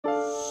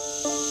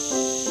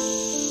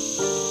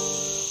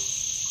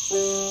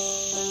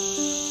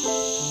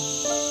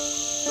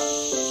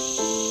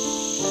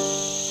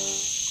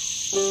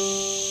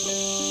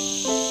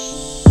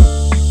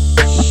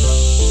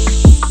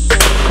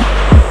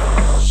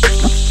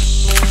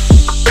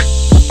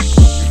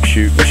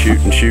shoot and shoot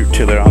and shoot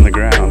till they're on the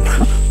ground.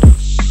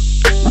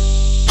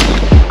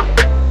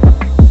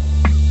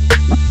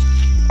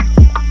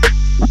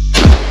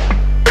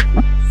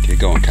 Get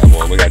going,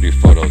 cowboy. We gotta do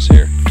photos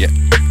here. Get.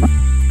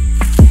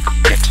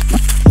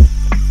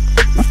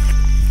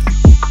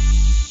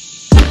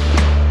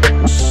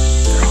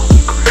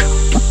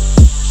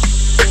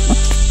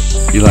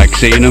 You like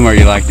seeing them or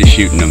you like just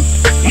shooting them?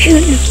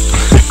 Shooting them.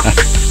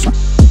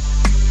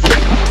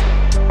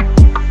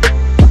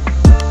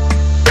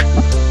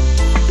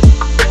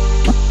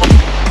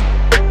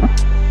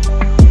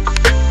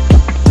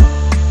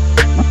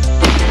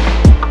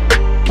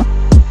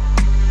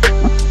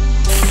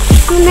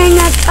 And then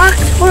that top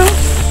squirrel,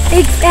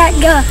 Big Fat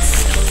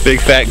Gus. Big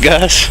Fat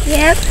Gus?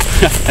 Yep.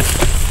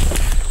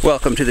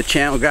 Welcome to the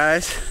channel,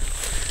 guys.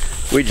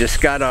 We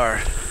just got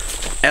our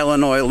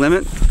Illinois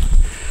limit.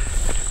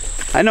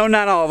 I know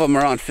not all of them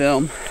are on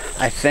film.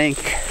 I think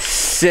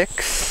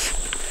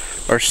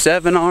 6 or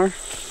 7 are.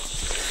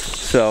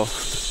 So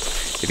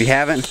if you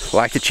haven't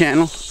liked the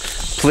channel,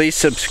 please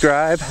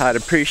subscribe. I'd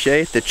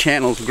appreciate it. The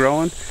channel's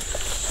growing.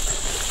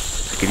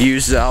 I could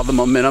use all the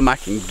momentum I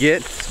can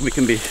get so we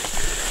can be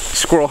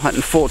squirrel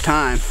hunting full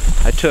time.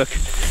 I took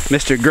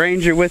Mr.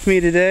 Granger with me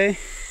today.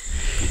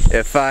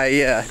 If I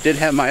did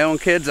have my own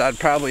kids, I'd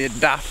probably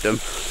adopt them.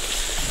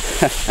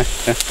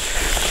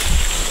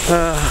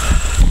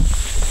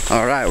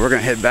 Alright, we're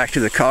going to head back to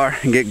the car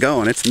and get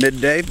going. It's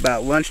midday,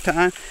 about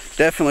lunchtime.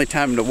 Definitely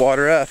time to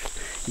water up.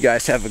 You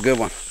guys have a good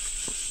one.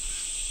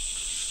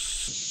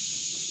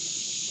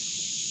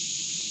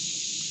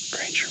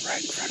 Granger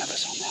right in front of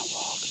us on that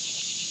log.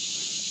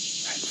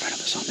 Right in front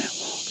of us on that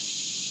log.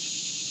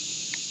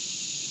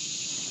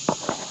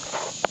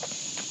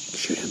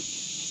 Shoot him.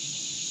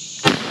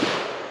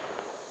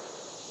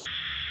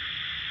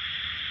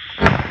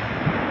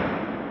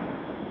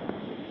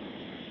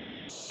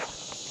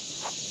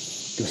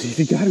 Go see if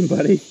you got him,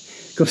 buddy.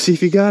 Go see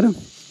if you got him.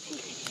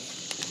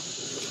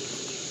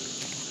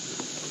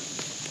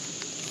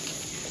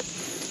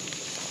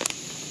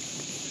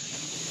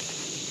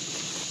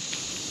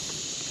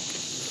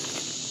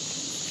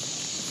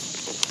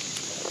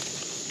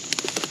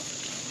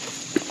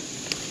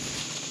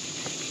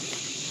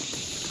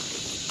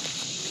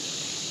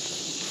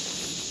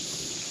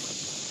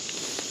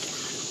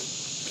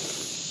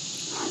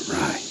 All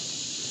right.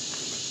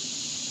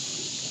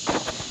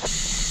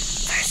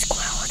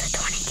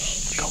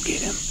 Go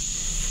get him.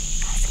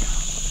 Let's go.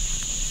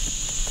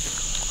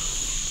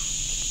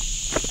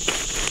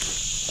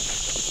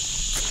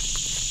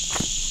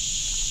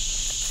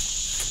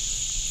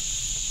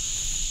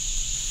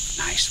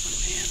 Nice one,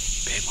 man.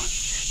 Big one.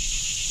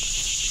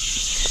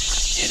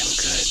 Hit him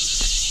good.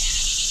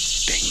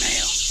 Big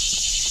male.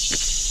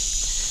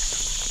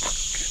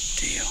 Good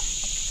deal.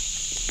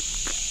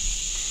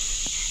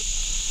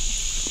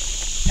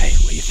 Hey,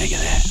 what do you think of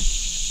that?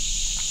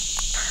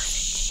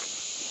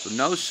 So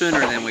no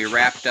sooner than we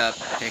wrapped up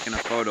taking a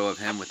photo of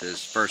him with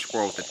his first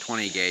squirrel with the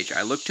 20 gauge,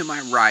 I looked to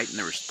my right and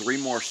there was 3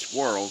 more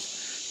squirrels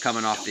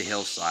coming off the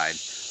hillside.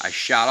 I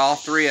shot all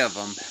 3 of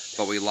them,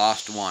 but we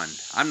lost one.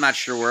 I'm not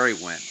sure where he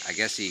went. I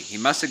guess he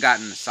must have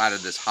gotten inside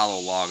of this hollow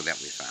log that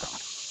we found.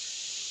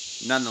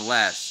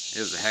 Nonetheless,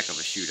 it was a heck of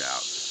a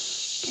shootout.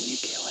 Can you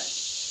kill it?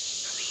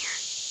 Come here.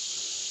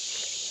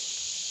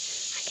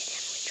 I can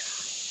definitely try.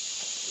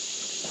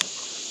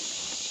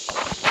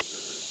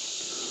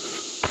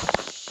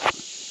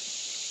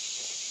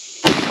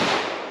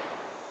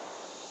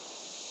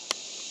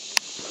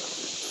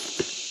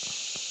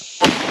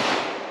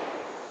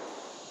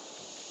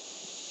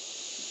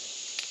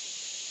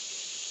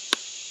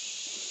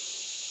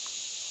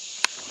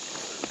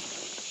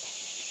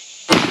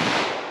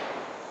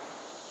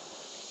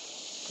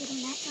 Get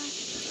him that time.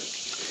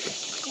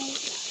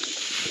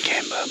 You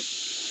can, bub.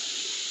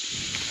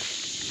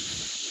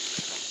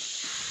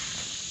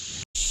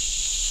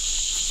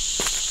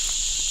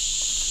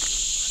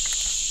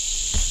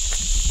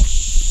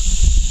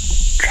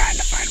 Trying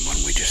to find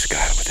one we just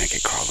got. I think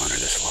it crawled under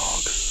this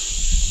log.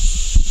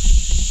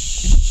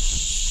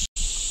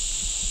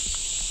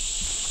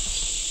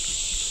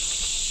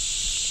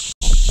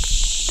 I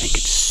think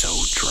it's so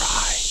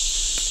dry.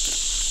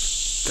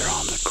 They're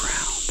on the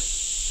ground.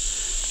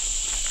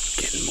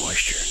 Getting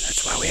moisture.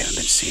 That's why we haven't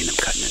been seeing them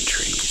cutting in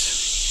trees.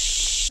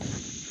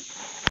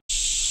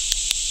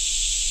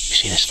 You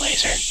see this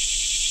laser?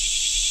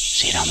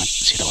 See it on the,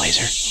 see the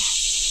laser? Yeah.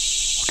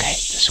 Okay,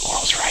 the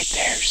squirrel's right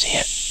there. See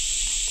it?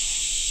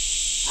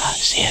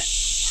 See it?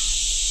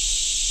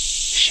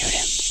 Shoot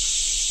him.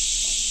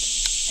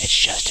 It's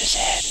just his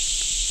head.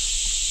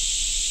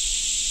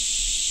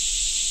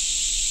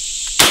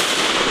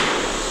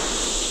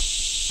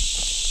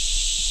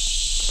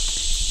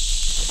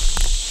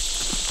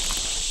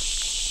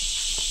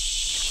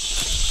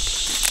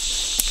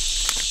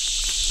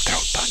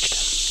 Punched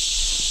him.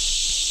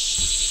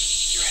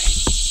 You ready?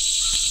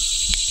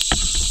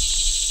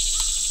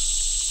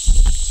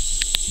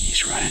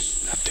 He's running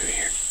up through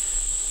here.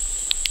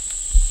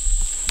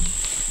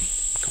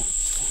 Go on,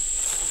 go on.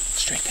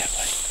 Straight that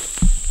way.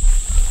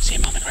 See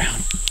him on the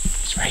ground?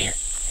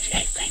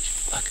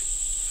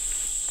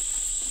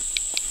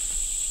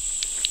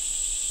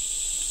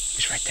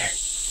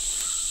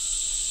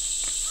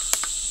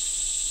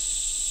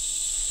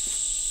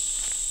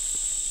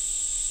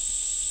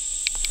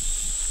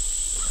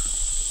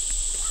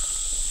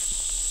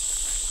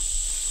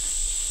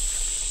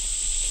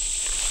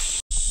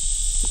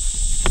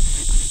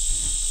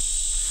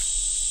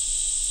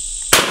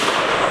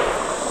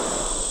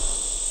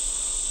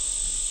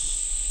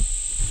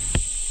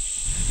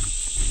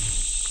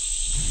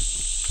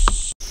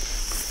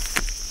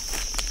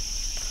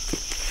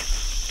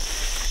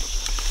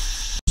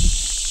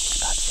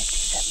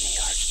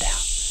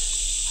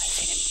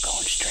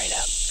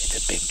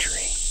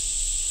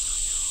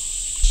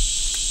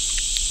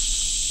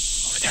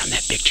 down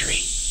that big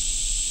tree.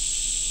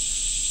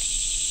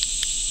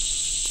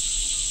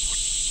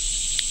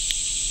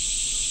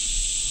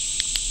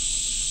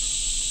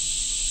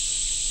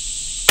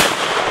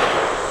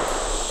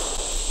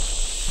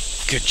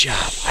 Good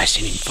job. I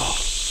seen him fall.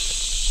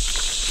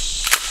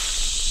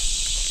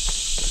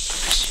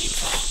 I seen him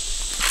fall.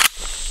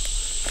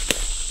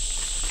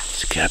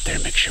 Let's get up there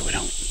and make sure we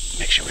don't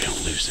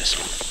lose this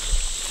one.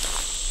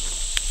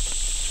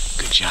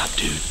 Good job,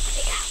 dude.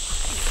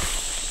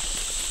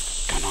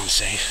 Come on,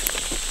 safe.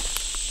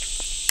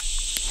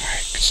 All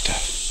right, good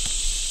stuff.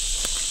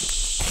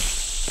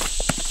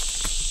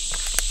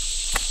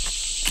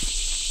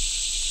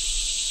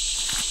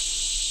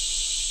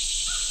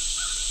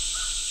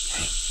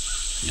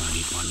 You only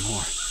need one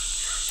more.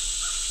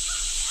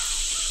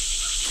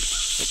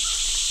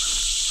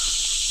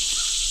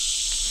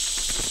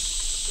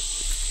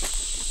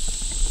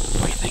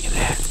 What do you think of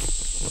that?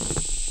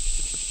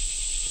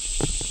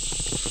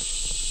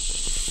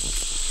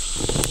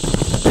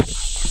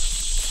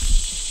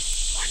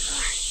 One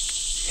more.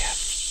 Yeah.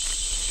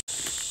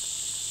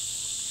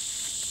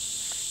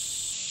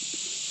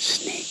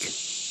 Snake.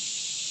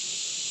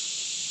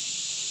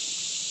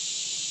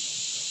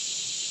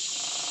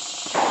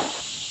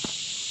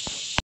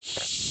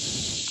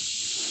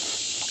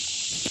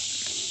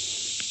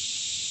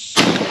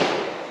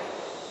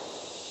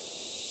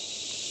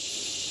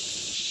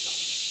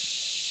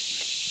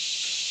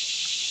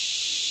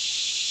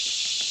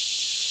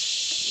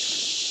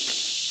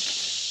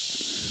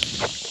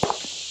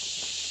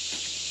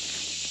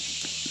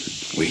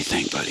 What do you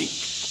think, buddy?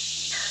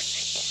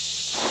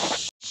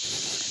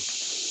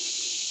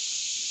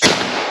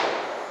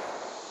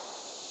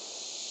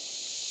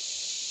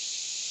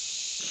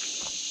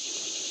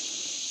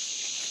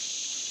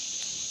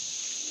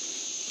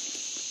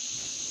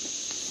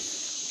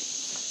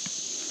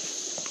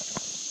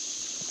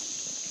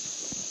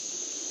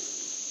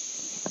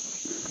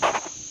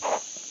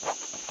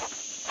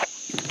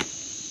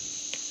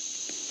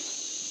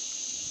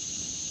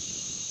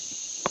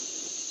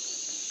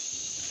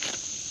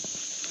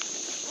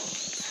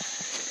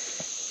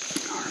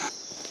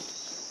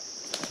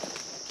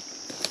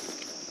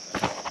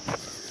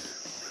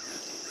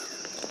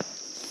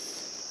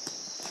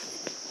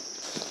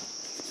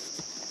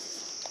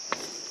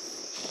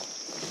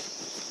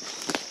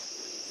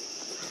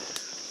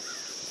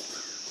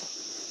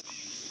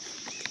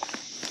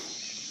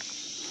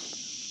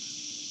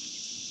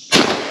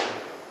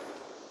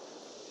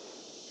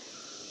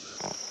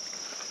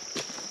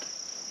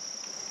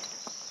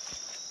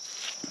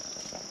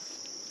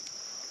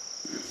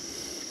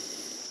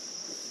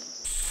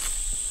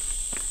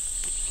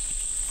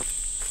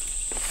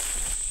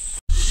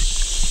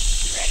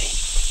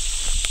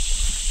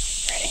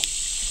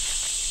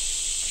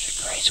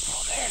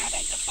 Squirrel there, and I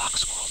think the fox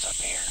squirrel's up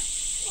here.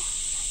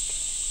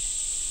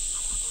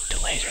 The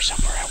laser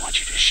somewhere I want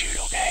you to shoot,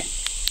 okay?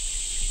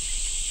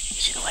 You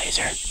see the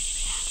laser?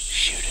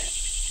 Shoot it.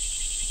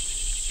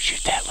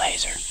 Shoot that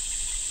laser.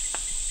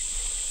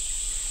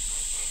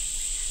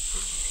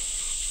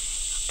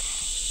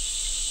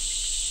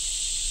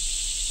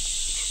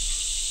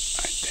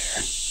 Right there.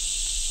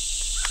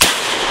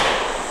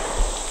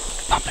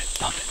 Bump it,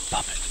 bump it,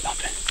 bump it, bump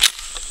it.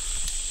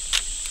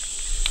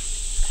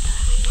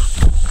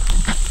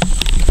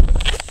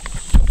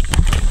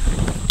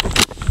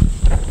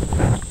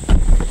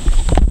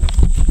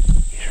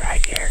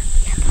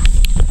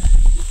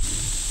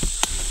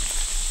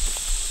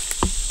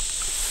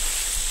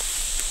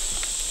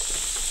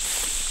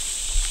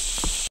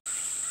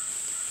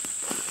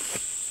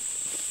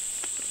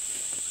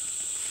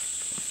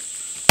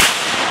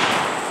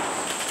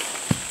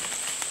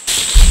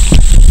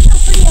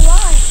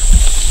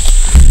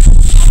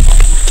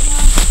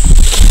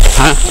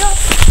 Huh?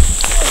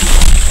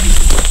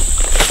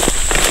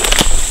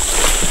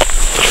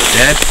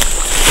 Dead?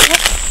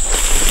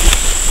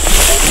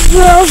 That's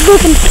where I was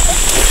looking.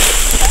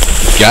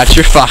 Got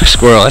your fox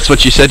squirrel. That's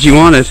what you said you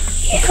wanted.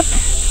 Yep.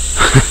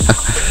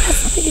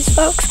 That's the biggest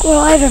fox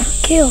squirrel I've ever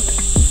killed.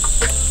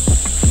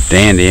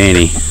 Dandy, ain't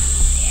he?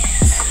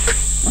 Yes.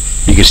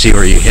 You can see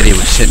where you hit him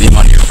with hitting him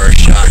on your first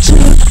shots.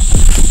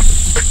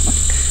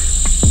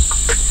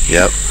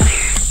 Yep.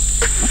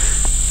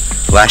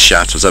 Last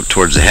shots was up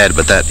towards the head,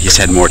 but that he's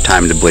had more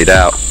time to bleed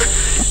out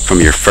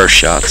from your first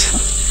shots.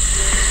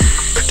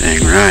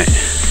 Dang right.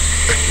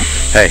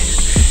 Hey,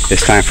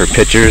 it's time for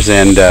pictures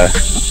and a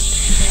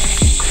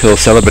little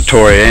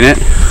celebratory, ain't it?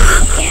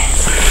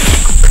 Yes.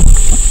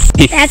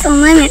 That's a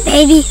limit,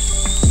 baby.